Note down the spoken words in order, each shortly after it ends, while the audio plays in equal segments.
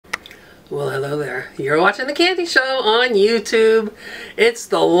Well, hello there. You're watching The Candy Show on YouTube. It's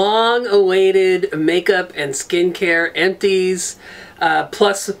the long-awaited makeup and skincare empties,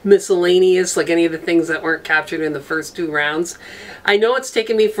 plus miscellaneous, like any of the things that weren't captured in the first two rounds. I know it's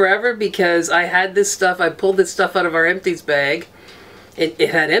taken me forever because I had this stuff, I pulled this stuff out of our empties bag. It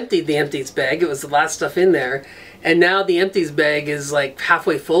had emptied the empties bag. It was the last stuff in there. And now the empties bag is like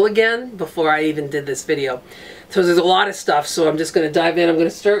halfway full again before I even did this video. So there's a lot of stuff, so I'm just going to dive in. I'm going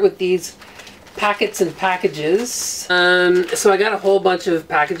to start with these packets and packages. So I got a whole bunch of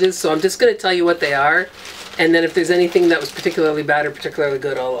packages, so I'm just going to tell you what they are. And then if there's anything that was particularly bad or particularly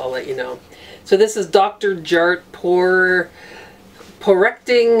good, I'll let you know. So this is Dr. Jart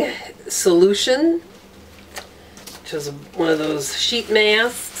Porecting Solution, which is one of those sheet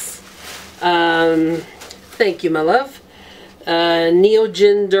masks. Thank you, my love.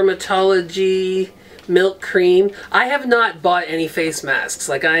 Neogen Dermatology Milk Cream. I have not bought any face masks.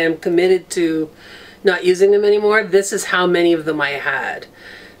 Like, I am committed to not using them anymore. This is how many of them I had.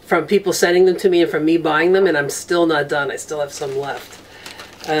 From people sending them to me and from me buying them, and I'm still not done. I still have some left.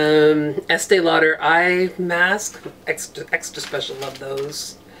 Estee Lauder eye mask. Extra special, love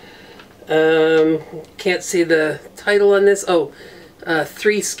those. Can't see the title on this. Oh,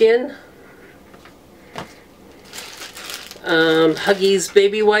 3 Skin. Huggies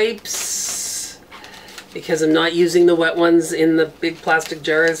baby wipes, because I'm not using the wet ones in the big plastic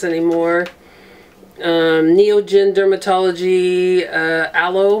jars anymore. Neogen Dermatology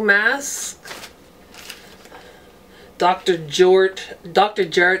Aloe Mask. Dr.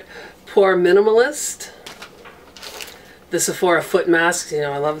 Jart Pore Minimalist. The Sephora foot masks, you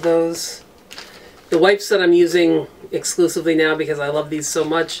know, I love those. The wipes that I'm using exclusively now because I love these so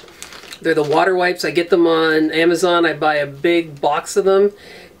much, they're the water wipes. I get them on Amazon. I buy a big box of them.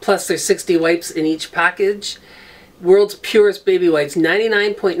 Plus there's 60 wipes in each package. World's Purest Baby Wipes.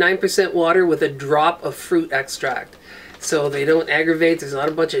 99.9% water with a drop of fruit extract. So they don't aggravate. There's not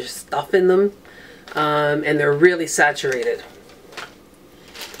a bunch of stuff in them. And they're really saturated.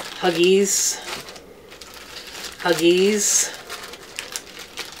 Huggies.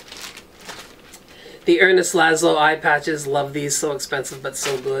 The Ernest Laszlo eye patches. Love these. So expensive but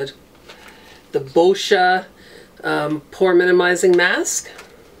so good. The Boscia Pore Minimizing Mask.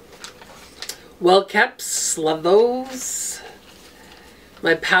 Well Kept, love those.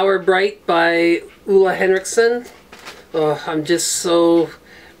 My Power Bright by Ulla Henriksen. Oh, I'm just so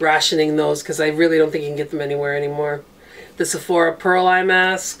rationing those because I really don't think you can get them anywhere anymore. The Sephora Pearl Eye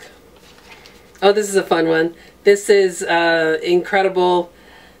Mask. Oh, this is a fun one. This is incredible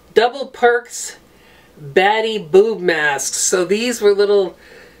Double Perks Baddie Boob Masks. So these were little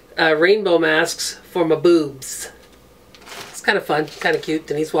rainbow masks for my boobs. It's kind of fun, kind of cute.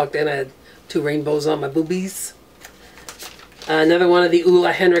 Denise walked in, I had 2 rainbows on my boobies. Another one of the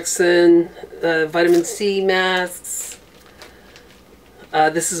Ulla Henriksen vitamin C masks.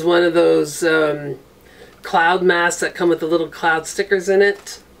 This is one of those cloud masks that come with the little cloud stickers in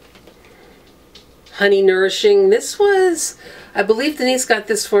it. Honey Nourishing. This was, I believe Denise got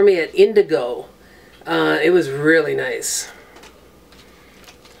this for me at Indigo. It was really nice.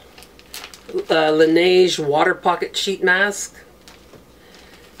 Laneige Water Pocket Sheet Mask.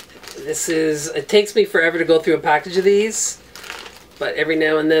 This is, it takes me forever to go through a package of these, but every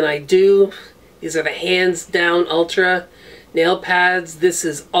now and then I do. These are the Hands Down Ultra nail pads. This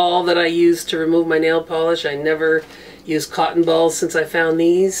is all that I use to remove my nail polish. I never used cotton balls since I found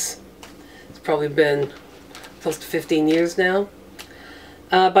these. It's probably been close to 15 years now.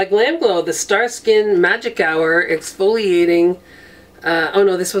 By Glam Glow, the Star Skin Magic Hour Exfoliating. Oh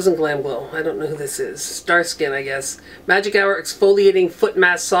no, this wasn't Glam Glow. I don't know who this is. Star Skin, I guess. Magic Hour Exfoliating Foot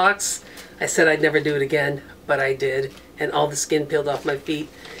Mask Socks. I said I'd never do it again, but I did. And all the skin peeled off my feet.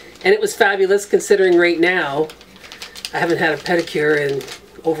 And it was fabulous considering right now I haven't had a pedicure in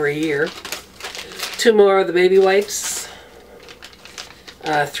over a year. 2 more of the baby wipes.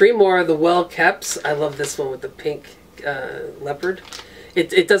 3 more of the Well Kept. I love this one with the pink leopard.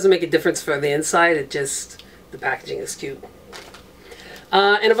 It doesn't make a difference for the inside. It just, the packaging is cute.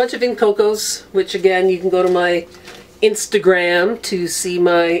 And a bunch of Incocos, which again, you can go to my Instagram to see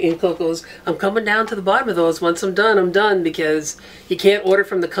my Incocos. I'm coming down to the bottom of those. Once I'm done, because you can't order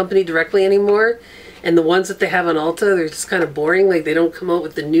from the company directly anymore. And the ones that they have on Ulta, they're just kind of boring. Like, they don't come out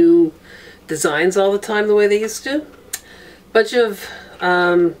with the new designs all the time the way they used to. Bunch of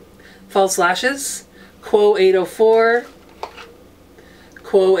false lashes. Quo 804.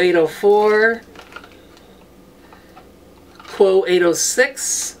 Quo 804. Quo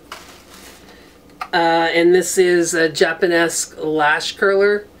 806. And this is a Japanesque lash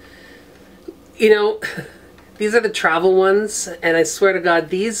curler. You know, these are the travel ones, and I swear to God,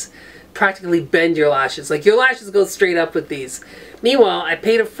 these practically bend your lashes. Like your lashes go straight up with these. Meanwhile, I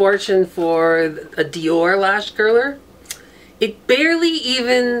paid a fortune for a Dior lash curler. It barely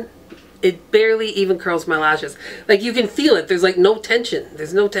even curls my lashes. Like you can feel it. There's like no tension.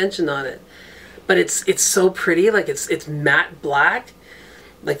 There's no tension on it. But it's so pretty. Like it's matte black.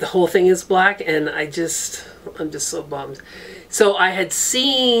 Like the whole thing is black, and I'm just so bummed. So I had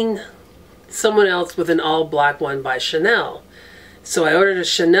seen someone else with an all black one by Chanel. So I ordered a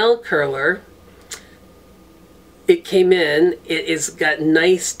Chanel curler. It came in. It is got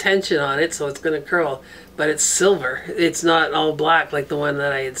nice tension on it, so it's going to curl. But it's silver. It's not all black like the one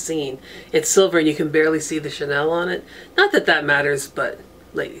that I had seen. It's silver, and you can barely see the Chanel on it. Not that that matters, but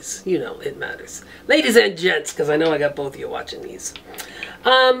ladies, you know it matters. Ladies and gents, because I know I got both of you watching these.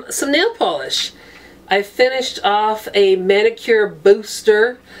 Some nail polish. I finished off a manicure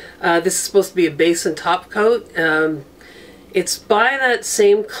booster. This is supposed to be a base and top coat. It's by that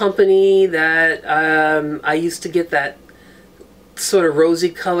same company that I used to get that sort of rosy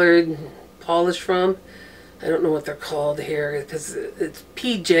colored polish from. I don't know what they're called here because it's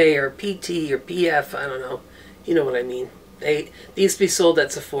PJ or PT or PF. I don't know. You know what I mean. They used to be sold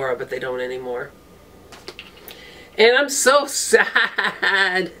at Sephora, but they don't anymore. And I'm so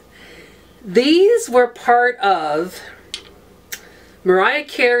sad. These were part of... Mariah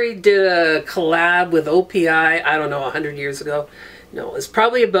Carey did a collab with OPI, I don't know, 100 years ago. No, it was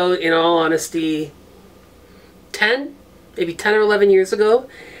probably about, in all honesty, 10? Maybe 10 or 11 years ago.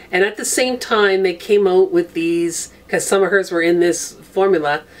 And at the same time, they came out with these, because some of hers were in this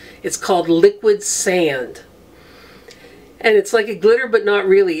formula. It's called Liquid Sand. And it's like a glitter, but not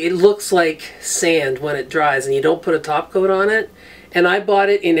really. It looks like sand when it dries, and you don't put a top coat on it. And I bought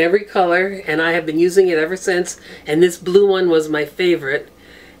it in every color, and I have been using it ever since. And this blue one was my favorite.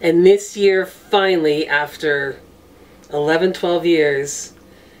 And this year, finally, after 11, 12 years,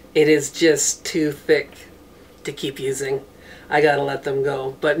 it is just too thick to keep using. I gotta let them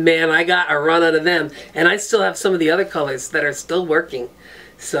go. But man, I got a run out of them. And I still have some of the other colors that are still working.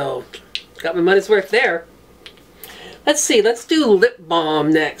 So, got my money's worth there. Let's see, let's do lip balm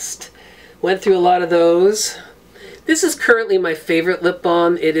next. Went through a lot of those. This is currently my favorite lip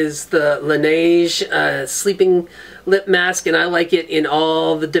balm. It is the Laneige Sleeping Lip Mask, and I like it in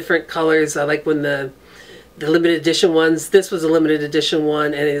all the different colors. I like when the limited edition ones. This was a limited edition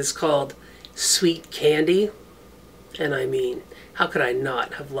one, and it is called Sweet Candy. And I mean, how could I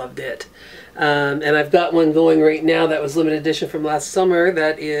not have loved it? And I've got one going right now that was limited edition from last summer.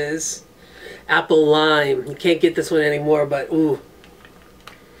 That is Apple Lime. You can't get this one anymore, but ooh.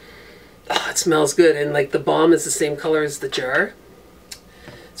 Oh, it smells good, and like the balm is the same color as the jar.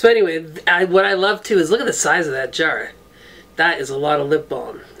 So anyway, what I love too is look at the size of that jar. That is a lot of lip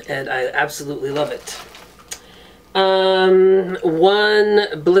balm, and I absolutely love it. One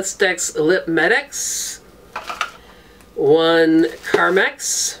Blistex Lip Medex, one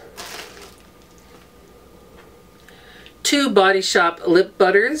Carmex, two Body Shop Lip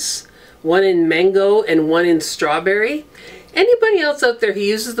Butters, one in mango and one in strawberry. Anybody else out there who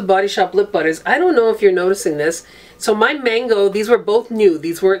uses the Body Shop lip butters, I don't know if you're noticing this. So my mango, these were both new.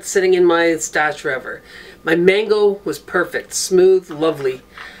 These weren't sitting in my stash forever. My mango was perfect, smooth, lovely.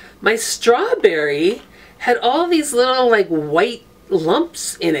 My strawberry had all these little like white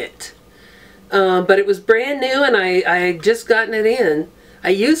lumps in it. But it was brand new, and I had just gotten it in. I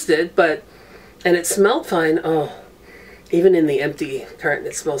used it, and it smelled fine. Oh, even in the empty carton,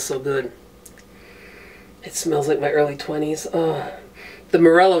 it smells so good. It smells like my early 20s. Oh, the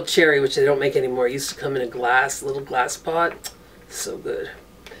Morello Cherry, which they don't make anymore, used to come in a little glass pot. So good.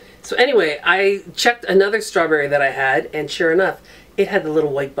 So anyway, I checked another strawberry that I had, and sure enough, it had the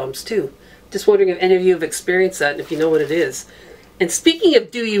little white bumps too. Just wondering if any of you have experienced that and if you know what it is. And speaking of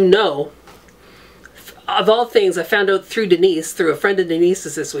do you know, of all things, I found out through Denise, through a friend of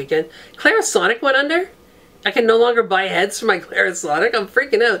Denise's this weekend, Clarisonic went under. I can no longer buy heads for my Clarisonic. I'm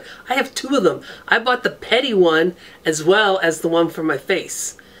freaking out. I have two of them. I bought the petty one as well as the one for my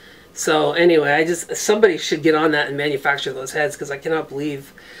face. So anyway, somebody should get on that and manufacture those heads, because I cannot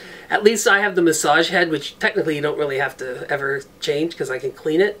believe. At least I have the massage head, which technically you don't really have to ever change because I can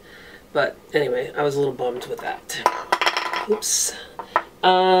clean it. But anyway, I was a little bummed with that. Oops.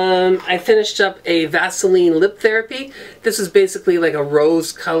 I finished up a Vaseline lip therapy. This is basically like a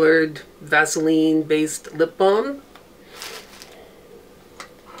rose-colored Vaseline-based lip balm.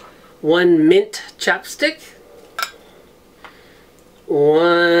 One mint chapstick.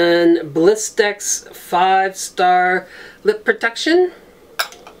 One Blistex 5-star lip protection.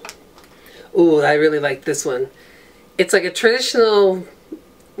 Ooh, I really like this one. It's like a traditional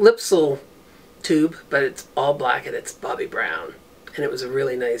Lipsil tube, but it's all black and it's Bobbi Brown. and it was a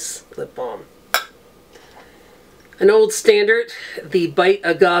really nice lip balm. An old standard, the Bite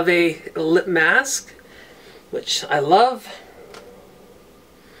Agave Lip Mask, which I love.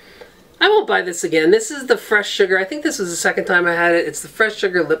 I won't buy this again. This is the Fresh Sugar. I think this was the second time I had it. It's the Fresh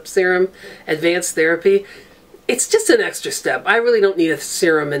Sugar Lip Serum Advanced Therapy. It's just an extra step. I really don't need a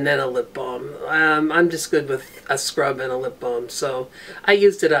serum and then a lip balm. I'm just good with a scrub and a lip balm. So I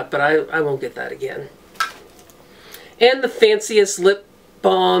used it up, but I won't get that again. And the fanciest lip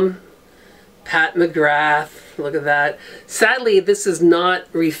balm, Pat McGrath. Look at that. Sadly, this is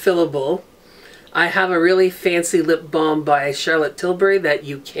not refillable. I have a really fancy lip balm by Charlotte Tilbury that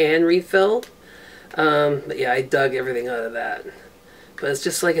you can refill. But yeah, I dug everything out of that. But it's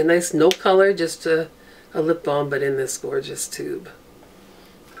just like a nice, no color, just a lip balm, but in this gorgeous tube.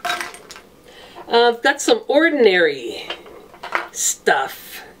 I've got some Ordinary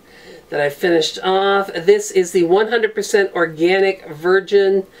stuff that I finished off. This is the 100% organic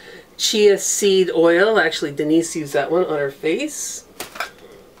virgin chia seed oil. Actually, Denise used that one on her face.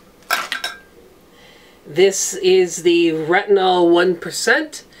 This is the retinol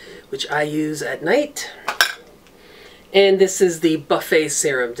 1%, which I use at night. And this is the Buffet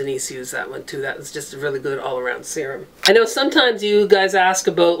Serum. Denise used that one too. That was just a really good all-around serum. I know sometimes you guys ask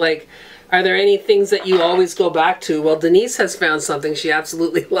about, like, are there any things that you always go back to? Well, Denise has found something she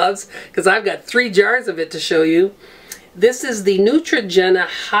absolutely loves, because I've got 3 jars of it to show you. This is the Neutrogena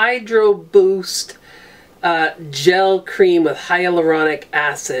Hydro Boost Gel Cream with Hyaluronic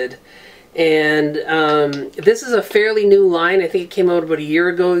Acid. And this is a fairly new line. I think it came out about a year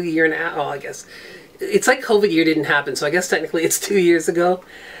ago, a year and a half. Oh, I guess. It's like COVID year didn't happen, so I guess technically it's 2 years ago.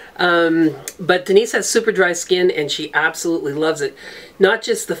 But Denise has super dry skin, and she absolutely loves it. Not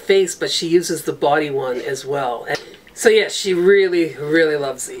just the face, but she uses the body one as well. And so yeah, she really, really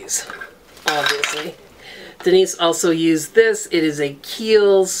loves these, obviously. Denise also used this. It is a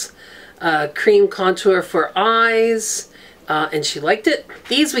Kiehl's cream contour for eyes, and she liked it.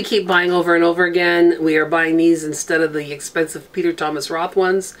 These we keep buying over and over again. We are buying these instead of the expensive Peter Thomas Roth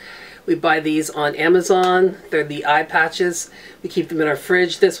ones. We buy these on Amazon. They're the eye patches. We keep them in our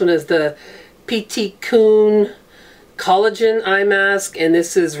fridge. This one is the PT Kuhn Collagen Eye Mask, and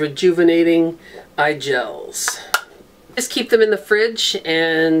this is Rejuvenating Eye Gels. Just keep them in the fridge,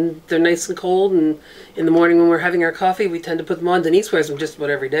 and they're nice and cold, and in the morning when we're having our coffee, we tend to put them on. Denise wears them just about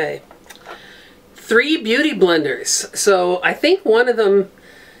every day. 3 beauty blenders. So I think one of them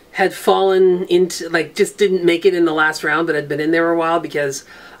had fallen into, like, just didn't make it in the last round, but had been in there a while because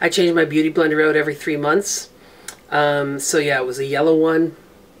I change my beauty blender out every 3 months. So yeah, it was a yellow one,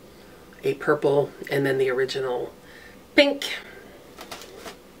 a purple, and then the original pink.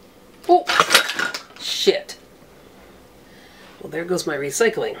 Oh, shit. Well, there goes my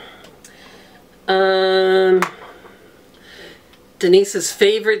recycling. Denise's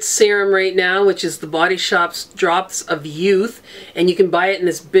favorite serum right now, which is the Body Shop's Drops of Youth, and you can buy it in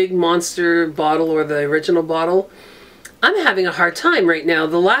this big monster bottle or the original bottle. I'm having a hard time right now.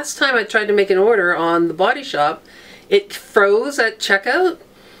 The last time I tried to make an order on the Body Shop, it froze at checkout.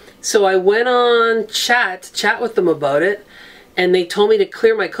 So I went on chat with them about it, and they told me to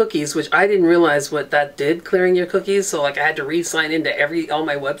clear my cookies, which I didn't realize what that did, clearing your cookies. So like I had to re-sign into all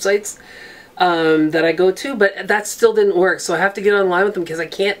my websites that I go to, but that still didn't work. So I have to get online with them because I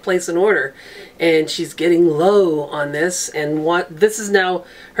can't place an order. And she's getting low on this, and this is now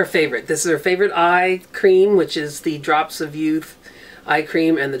her favorite. This is her favorite eye cream, which is the Drops of Youth eye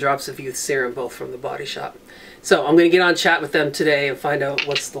cream and the Drops of Youth serum, both from the Body Shop. So I'm going to get on chat with them today and find out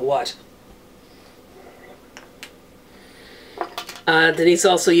what's the what. Denise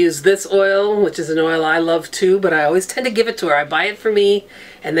also used this oil, which is an oil I love too, but I always tend to give it to her. I buy it for me,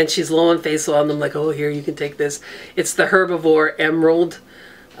 and then she's low on face oil, and I'm like, oh, here, you can take this. It's the Herbivore Emerald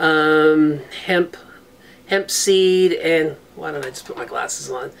hemp seed, and why don't I just put my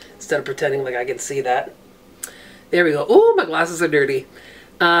glasses on instead of pretending like I can see that. There we go. Oh, my glasses are dirty.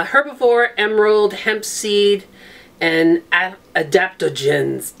 Herbivore Emerald hemp seed and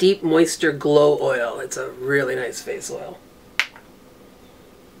adaptogens deep moisture glow oil. It's a really nice face oil.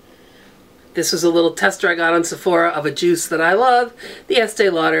 This was a little tester I got on Sephora of a juice that I love, the Estee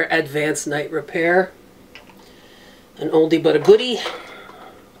Lauder Advanced Night Repair. An oldie but a goodie.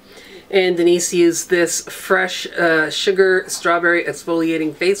 And Denise used this Fresh Sugar Strawberry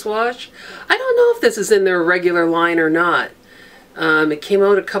Exfoliating Face Wash. I don't know if this is in their regular line or not. It came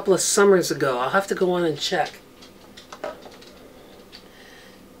out a couple of summers ago. I'll have to go on and check.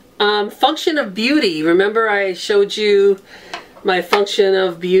 Function of Beauty. Remember I showed you my Function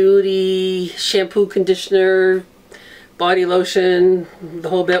of Beauty shampoo, conditioner, body lotion, the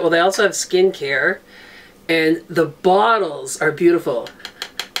whole bit. Well, they also have skincare. And the bottles are beautiful.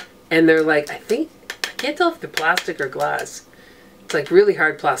 And they're like, I can't tell if they're plastic or glass. It's like really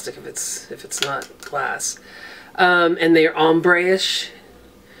hard plastic if it's not glass. And they're ombre-ish,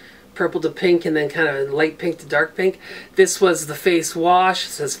 purple to pink, and then kind of light pink to dark pink. This was the face wash. It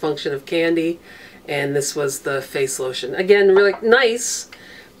says function of candy. And this was the face lotion. Again, really nice,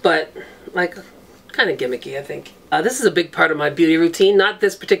 but like kind of gimmicky, I think. This is a big part of my beauty routine. Not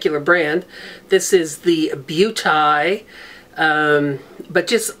this particular brand. This is the Beauty, but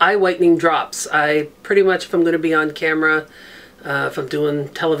just eye whitening drops. I pretty much, if I'm going to be on camera, if I'm doing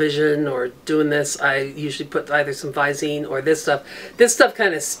television or doing this, I usually put either some Visine or this stuff. This stuff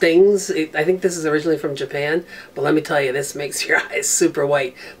kind of stings. I think this is originally from Japan, but let me tell you, this makes your eyes super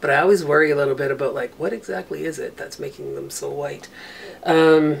white. But I always worry a little bit about like, what exactly is it that's making them so white?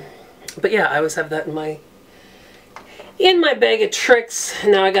 But yeah, I always have that in my bag of tricks.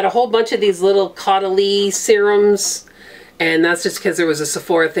 Now I got a whole bunch of these little Caudalie serums, and that's just because there was a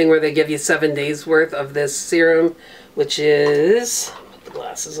Sephora thing where they give you 7 days worth of this serum, which is, put the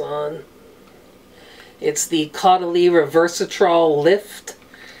glasses on, it's the Caudalie Reversatrol Lift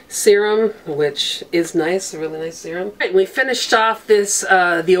Serum, which is nice, a really nice serum. All right, we finished off this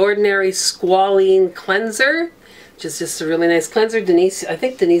The Ordinary Squalene Cleanser, which is just a really nice cleanser. Denise, I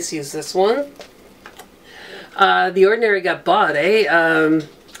think Denise used this one. The Ordinary got bought,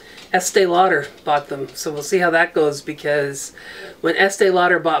 Estee Lauder bought them, so we'll see how that goes, because when Estee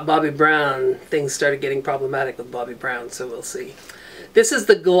Lauder bought Bobbi Brown, things started getting problematic with Bobbi Brown, so we'll see. This is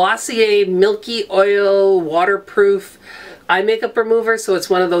the Glossier Milky Oil Waterproof Eye Makeup Remover, so it's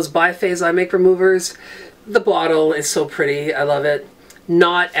one of those biphase eye makeup removers. The bottle is so pretty, I love it.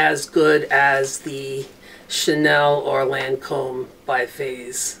 Not as good as the Chanel or Lancome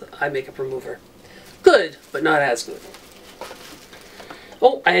biphase eye makeup remover. Good, but not as good.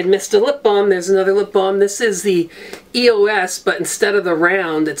 Oh, I had missed a lip balm. There's another lip balm. This is the EOS, but instead of the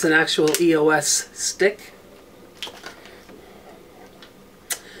round, it's an actual EOS stick.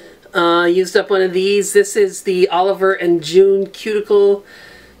 Used up one of these. This is the Oliver and June Cuticle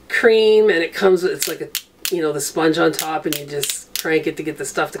Cream, and it comes with, it's like a, you know, the sponge on top, and you just crank it to get the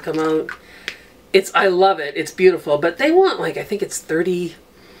stuff to come out. I love it. It's beautiful, but they want like, I think it's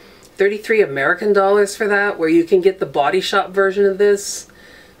 33 American dollars for that, where you can get the Body Shop version of this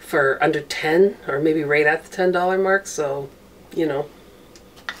for under 10, or maybe right at the $10 mark. So, you know,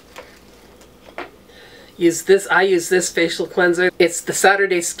 use this. I use this facial cleanser. It's the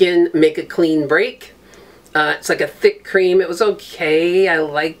Saturday Skin Make a Clean Break. It's like a thick cream. It was okay. I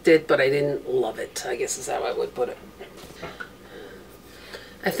liked it, but I didn't love it, I guess is how I would put it.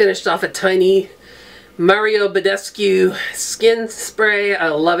 I finished off a tiny Mario Badescu skin spray. I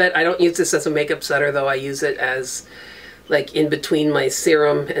love it. I don't use this as a makeup setter, though. I use it as like in between my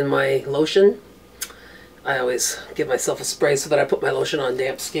serum and my lotion. I always give myself a spray so that I put my lotion on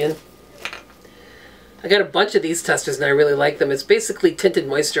damp skin. I got a bunch of these testers and I really like them. It's basically tinted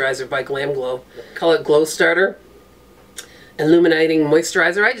moisturizer by Glam Glow. Call it Glow Starter. Illuminating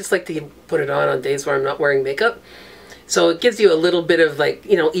moisturizer. I just like to put it on days where I'm not wearing makeup. So it gives you a little bit of like,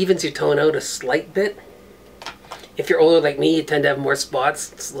 you know, evens your tone out a slight bit. If you're older like me, you tend to have more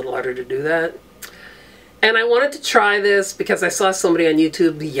spots. It's a little harder to do that. And I wanted to try this because I saw somebody on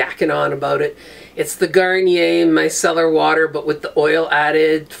YouTube yakking on about it. It's the Garnier Micellar Water, but with the oil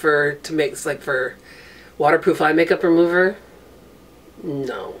added to make, it's like for waterproof eye makeup remover.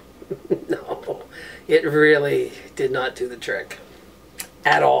 No, no, it really did not do the trick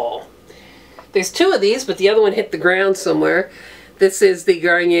at all. There's two of these, but the other one hit the ground somewhere. This is the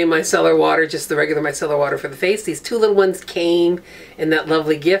Garnier Micellar Water, just the regular micellar water for the face. These two little ones came in that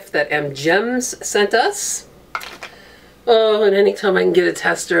lovely gift that M. Gems sent us. Oh, and anytime I can get a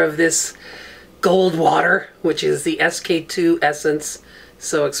tester of this gold water, which is the SK2 Essence.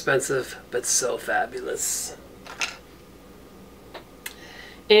 So expensive, but so fabulous.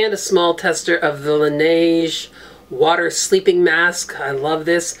 And a small tester of the Laneige Water Sleeping Mask. I love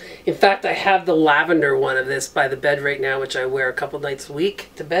this. In fact, I have the lavender one of this by the bed right now, which I wear a couple nights a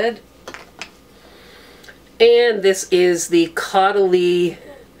week to bed. And this is the Caudalie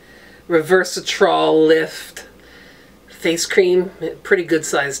Reversatrol Lift face cream. Pretty good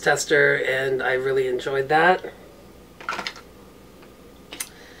size tester, and I really enjoyed that.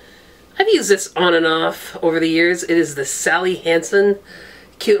 I've used this on and off over the years. It is the Sally Hansen,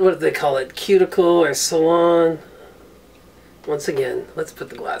 what do they call it? Cuticle or Salon. Once again, let's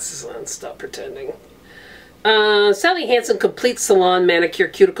put the glasses on, stop pretending. Sally Hansen Complete Salon Manicure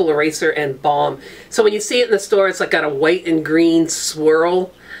Cuticle Eraser and Balm. So when you see it in the store, it's like got a white and green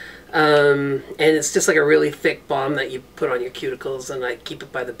swirl. And it's just like a really thick balm that you put on your cuticles, and I keep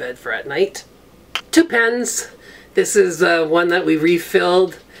it by the bed for at night. Two pens. This is one that we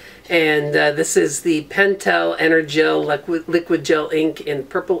refilled, and this is the Pentel Energel liquid gel ink in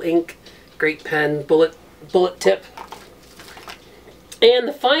purple ink. Great pen, bullet tip. And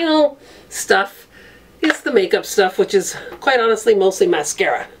the final stuff is the makeup stuff, which is quite honestly mostly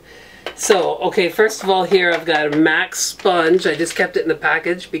mascara. So, okay, first of all, here I've got a MAC sponge. I just kept it in the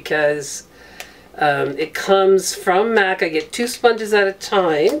package because it comes from MAC. I get 2 sponges at a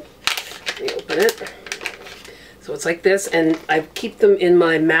time. Let me open it. So it's like this, and I keep them in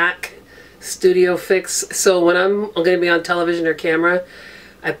my MAC Studio Fix. So when I'm going to be on television or camera,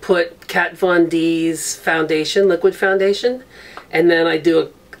 I put Kat Von D's foundation, liquid foundation, and then I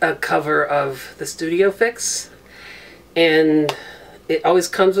do a cover of the Studio Fix. And it always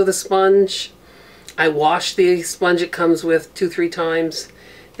comes with a sponge. I wash the sponge it comes with 2-3 times.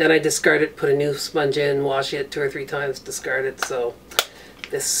 Then I discard it, put a new sponge in, wash it 2 or 3 times, discard it. So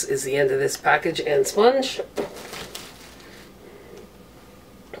this is the end of this package and sponge.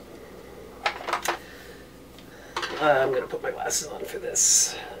 I'm going to put my glasses on for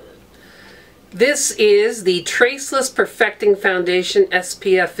this. This is the Traceless Perfecting Foundation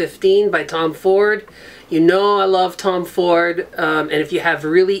SPF 15 by Tom Ford. You know I love Tom Ford, and if you have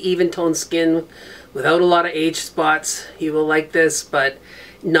really even toned skin without a lot of age spots, you will like this, but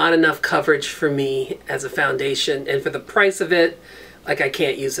not enough coverage for me as a foundation. And for the price of it, like, I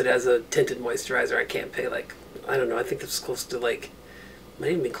can't use it as a tinted moisturizer. I can't pay, like, I don't know, I think it's close to, like,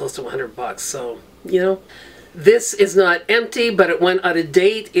 might even be close to $100, so, you know. This is not empty, but it went out of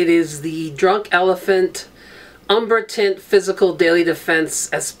date. It is the Drunk Elephant Umbra Tint Physical Daily Defense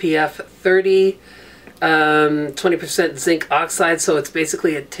SPF 30, 20% zinc oxide, so it's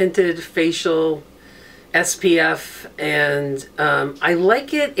basically a tinted facial SPF, and I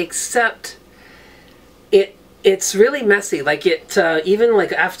like it, except it's really messy. Like, it even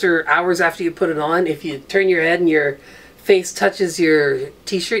like after hours after you put it on, if you turn your head and your face touches your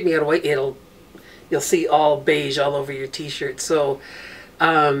t-shirt and you gotta wait, you'll see all beige all over your t-shirt. So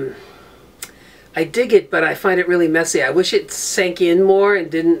I dig it, but I find it really messy. I wish it sank in more and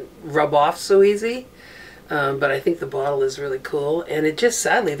didn't rub off so easy. But I think the bottle is really cool. And it just,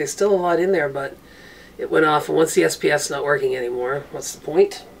 sadly, there's still a lot in there, but it went off. And once the SPF's not working anymore, what's the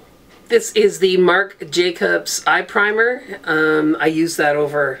point? This is the Marc Jacobs Eye Primer. I used that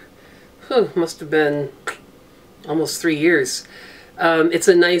over, must have been almost 3 years. It's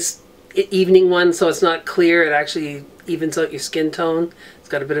a nice evening one, so it's not clear. It actually evens out your skin tone. It's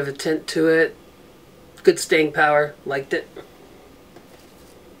got a bit of a tint to it. Good staying power. Liked it.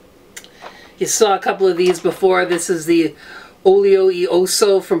 You saw a couple of these before. This is the Oleo e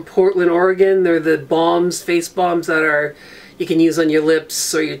Oso from Portland, Oregon. They're the balms, face balms that you can use on your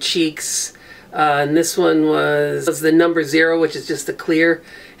lips or your cheeks. And this one was the number 0, which is just the clear,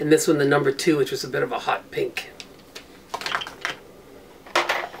 and this one the number 2, which was a bit of a hot pink.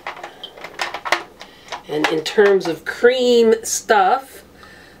 And in terms of cream stuff,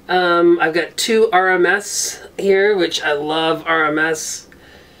 I've got 2 RMS here, which I love RMS.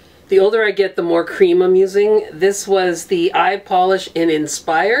 The older I get, the more cream I'm using. This was the eye polish in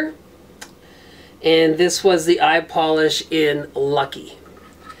Inspire, and this was the eye polish in Lucky.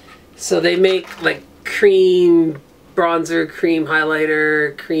 So they make like cream bronzer, cream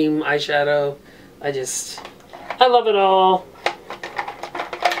highlighter, cream eyeshadow. I love it all.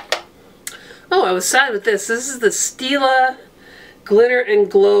 Oh, I was sad with this. This is the Stila Glitter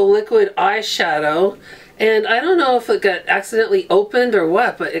and Glow Liquid Eyeshadow. And I don't know if it got accidentally opened or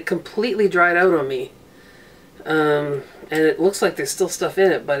what, but it completely dried out on me. And it looks like there's still stuff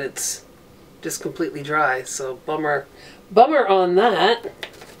in it, but it's just completely dry. So bummer on that.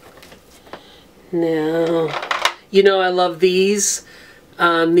 Now, you know I love these.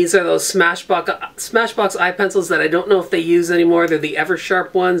 These are those Smashbox eye pencils that I don't know if they use anymore. They're the Ever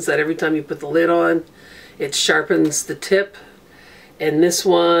Sharp ones that every time you put the lid on, it sharpens the tip. And this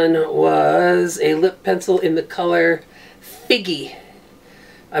one was a lip pencil in the color Figgy.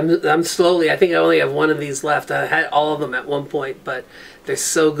 I'm slowly, I think I only have one of these left. I had all of them at one point, but they're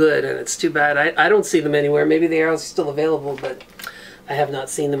so good, and it's too bad. I don't see them anywhere. Maybe they are still available, but I have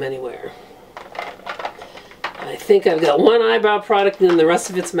not seen them anywhere. I think I've got one eyebrow product and then the rest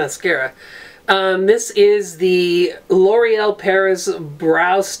of it's mascara. This is the L'Oreal Paris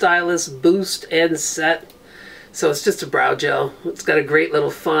Brow Stylist Boost and Set. So it's just a brow gel. It's got a great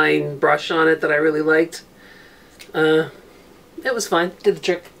little fine brush on it that I really liked. It was fine. Did the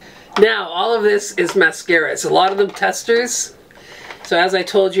trick. Now, all of this is mascara. It's a lot of them testers. So as I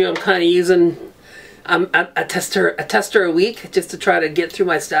told you, I'm kind of using a tester a week just to try to get through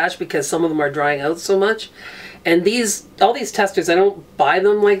my stash because some of them are drying out so much. And all these testers, I don't buy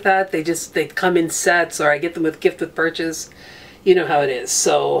them like that. They come in sets, or I get them with gift with purchase. You know how it is.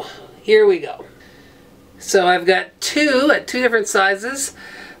 So here we go. So I've got two at 2 different sizes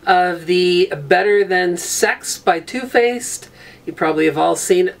of the Better Than Sex by Too Faced. You probably have all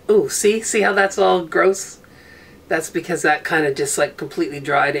seen, oh, see how that's all gross? That's because that kind of just like completely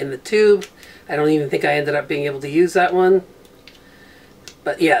dried in the tube. I don't even think I ended up being able to use that one.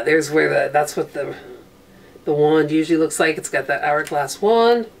 But yeah, there's where that's what the wand usually looks like. It's got that hourglass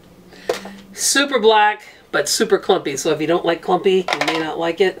wand. Super black, but super clumpy. So if you don't like clumpy, you may not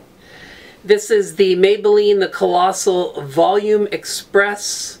like it. This is the Maybelline The Colossal Volume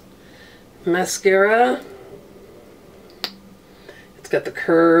Express mascara. It's got the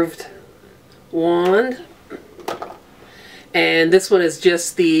curved wand. And this one is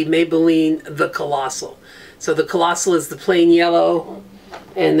just the Maybelline The Colossal. So the Colossal is the plain yellow,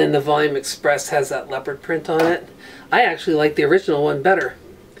 and then the Volume Express has that leopard print on it. I actually like the original one better.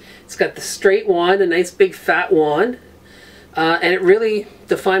 It's got the straight wand, a nice big fat wand, and it really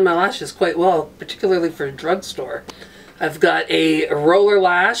defined my lashes quite well, particularly for a drugstore. I've got a roller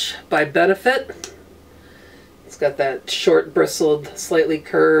lash by Benefit. It's got that short bristled, slightly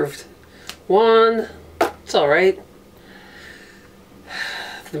curved wand. It's alright.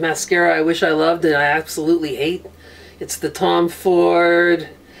 The mascara I wish I loved and I absolutely hate. It's the Tom Ford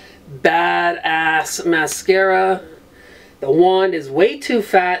Badass Mascara. The wand is way too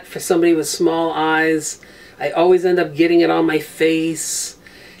fat for somebody with small eyes. I always end up getting it on my face.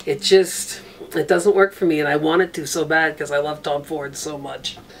 It doesn't work for me, and I want it to so bad because I love Tom Ford so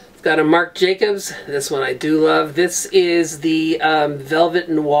much. I've got a Marc Jacobs. This one I do love. This is the Velvet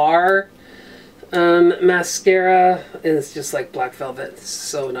Noir mascara, and it's just like black velvet.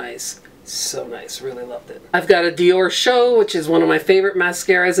 So nice. So nice. Really loved it. I've got a Dior Show, which is one of my favorite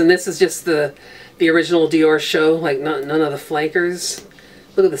mascaras, and this is just the original Dior Show, like none of the flankers.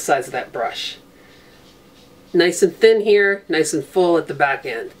 Look at the size of that brush. Nice and thin here, nice and full at the back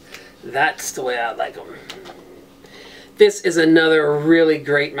end. That's the way I like them. This is another really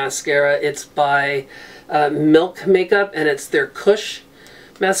great mascara. It's by Milk Makeup, and it's their Kush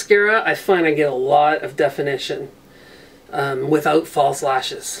mascara. I find I get a lot of definition without false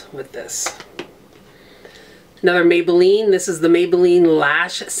lashes with this. Another Maybelline. This is the Maybelline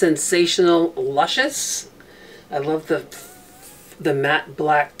Lash Sensational Luscious. I love the matte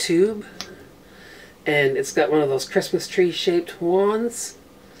black tube. And it's got one of those Christmas tree shaped wands.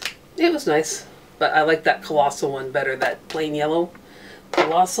 It was nice, but I like that Colossal one better, that plain yellow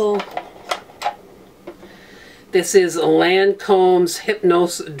Colossal. This is Lancome's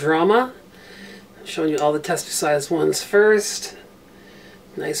Hypnose Drama. I'm showing you all the tester size ones first.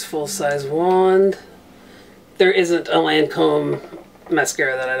 Nice full size wand. There isn't a Lancome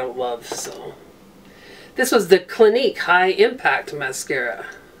mascara that I don't love, so. This was the Clinique High Impact Mascara.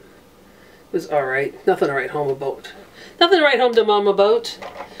 It was alright. Nothing to write home about. Nothing to write home to mom about.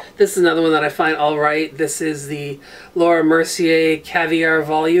 This is another one that I find alright. This is the Laura Mercier Caviar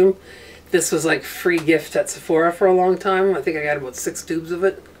Volume. This was like free gift at Sephora for a long time. I think I got about 6 tubes of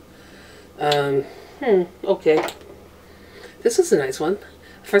it. Okay. This is a nice one.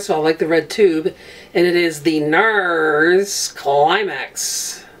 First of all, I like the red tube. And it is the NARS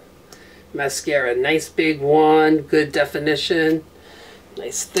Climax Mascara. Nice big wand. Good definition.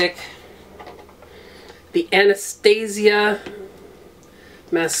 Nice thick. The Anastasia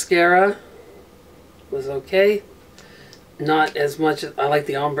mascara was okay. Not as much as I like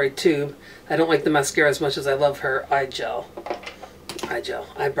the ombre tube. I don't like the mascara as much as I love her eye gel.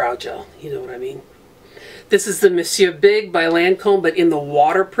 Eyebrow gel. You know what I mean. This is the Monsieur Big by Lancome, but in the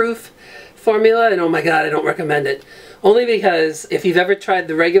waterproof formula. And oh my god, I don't recommend it. Only because if you've ever tried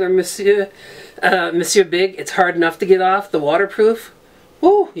the regular Monsieur Big, it's hard enough to get off. The waterproof,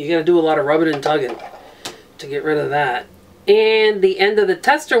 whoo, you gotta do a lot of rubbing and tugging to get rid of that. And the end of the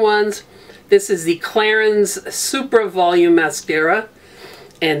tester ones, this is the Clarins Supra Volume Mascara.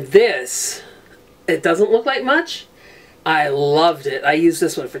 And this, it doesn't look like much. I loved it. I used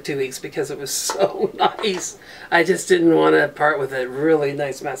this one for 2 weeks because it was so nice. I just didn't want to part with it. Really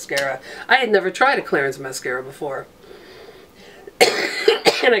nice mascara. I had never tried a Clarins mascara before.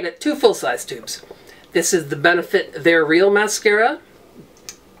 And I got 2 full-size tubes. This is the Benefit They're Real mascara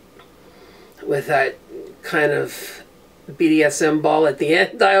with that kind of BDSM ball at the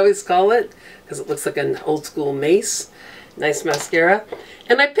end, I always call it, because it looks like an old school mace. Nice mascara.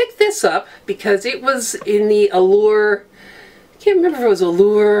 And I picked this up because it was in the Allure, I can't remember if it was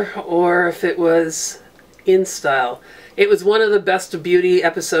Allure or if it was In Style. It was one of the Best of Beauty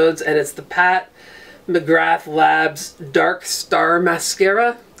episodes, and it's the Pat McGrath Labs Dark Star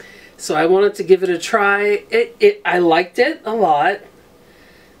Mascara. So I wanted to give it a try. I liked it a lot,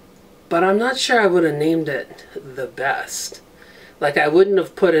 but I'm not sure I would have named it the best. Like, I wouldn't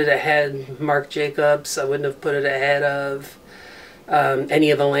have put it ahead Marc Jacobs. I wouldn't have put it ahead of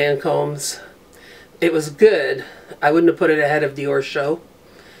any of the Lancomes. It was good. I wouldn't have put it ahead of Dior Show.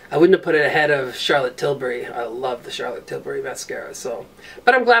 I wouldn't have put it ahead of Charlotte Tilbury. I love the Charlotte Tilbury mascara. So,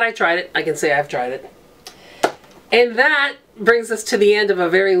 but I'm glad I tried it. I can say I've tried it. And that brings us to the end of a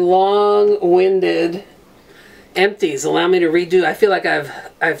very long-winded empties. Allow me to redo. I feel like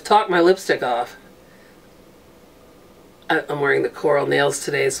I've talked my lipstick off. I'm wearing the coral nails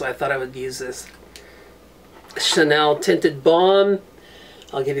today, so I thought I would use this Chanel Tinted Balm.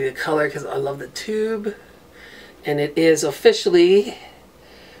 I'll give you the color because I love the tube. And it is officially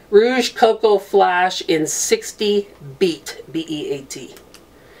Rouge Cocoa Flash in 60 Beat, B-E-A-T.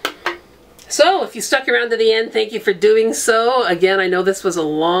 So, if you stuck around to the end, thank you for doing so. Again, I know this was a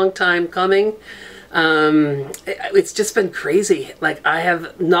long time coming. It's just been crazy. Like, I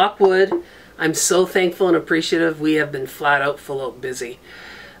have, knock wood, I'm so thankful and appreciative. We have been flat out full out busy.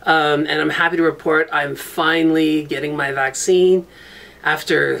 And I'm happy to report I'm finally getting my vaccine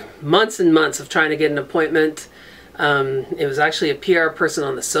after months and months of trying to get an appointment. It was actually a PR person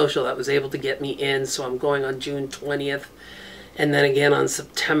on the social that was able to get me in, so I'm going on June 20th. And then again on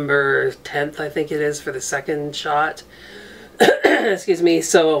September 10th, I think it is, for the second shot. Excuse me.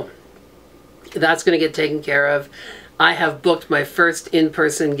 So that's going to get taken care of. I have booked my first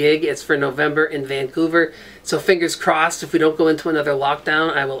in-person gig. It's for November in Vancouver. So fingers crossed, if we don't go into another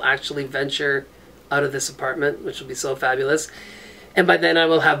lockdown, I will actually venture out of this apartment, which will be so fabulous. And by then I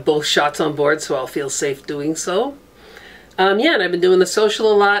will have both shots on board, so I'll feel safe doing so. Yeah, and I've been doing the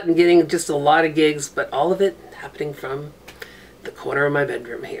social a lot and getting just a lot of gigs, but all of it happening from the corner of my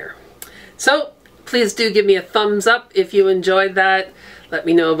bedroom here. So please do give me a thumbs up if you enjoyed that. Let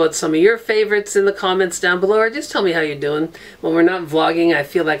me know about some of your favorites in the comments down below, or just tell me how you're doing. When we're not vlogging, I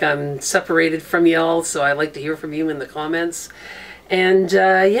feel like I'm separated from y'all, so I like to hear from you in the comments. And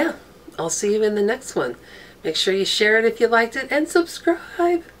yeah, I'll see you in the next one. Make sure you share it if you liked it, and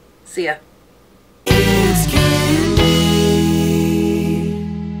subscribe. See ya.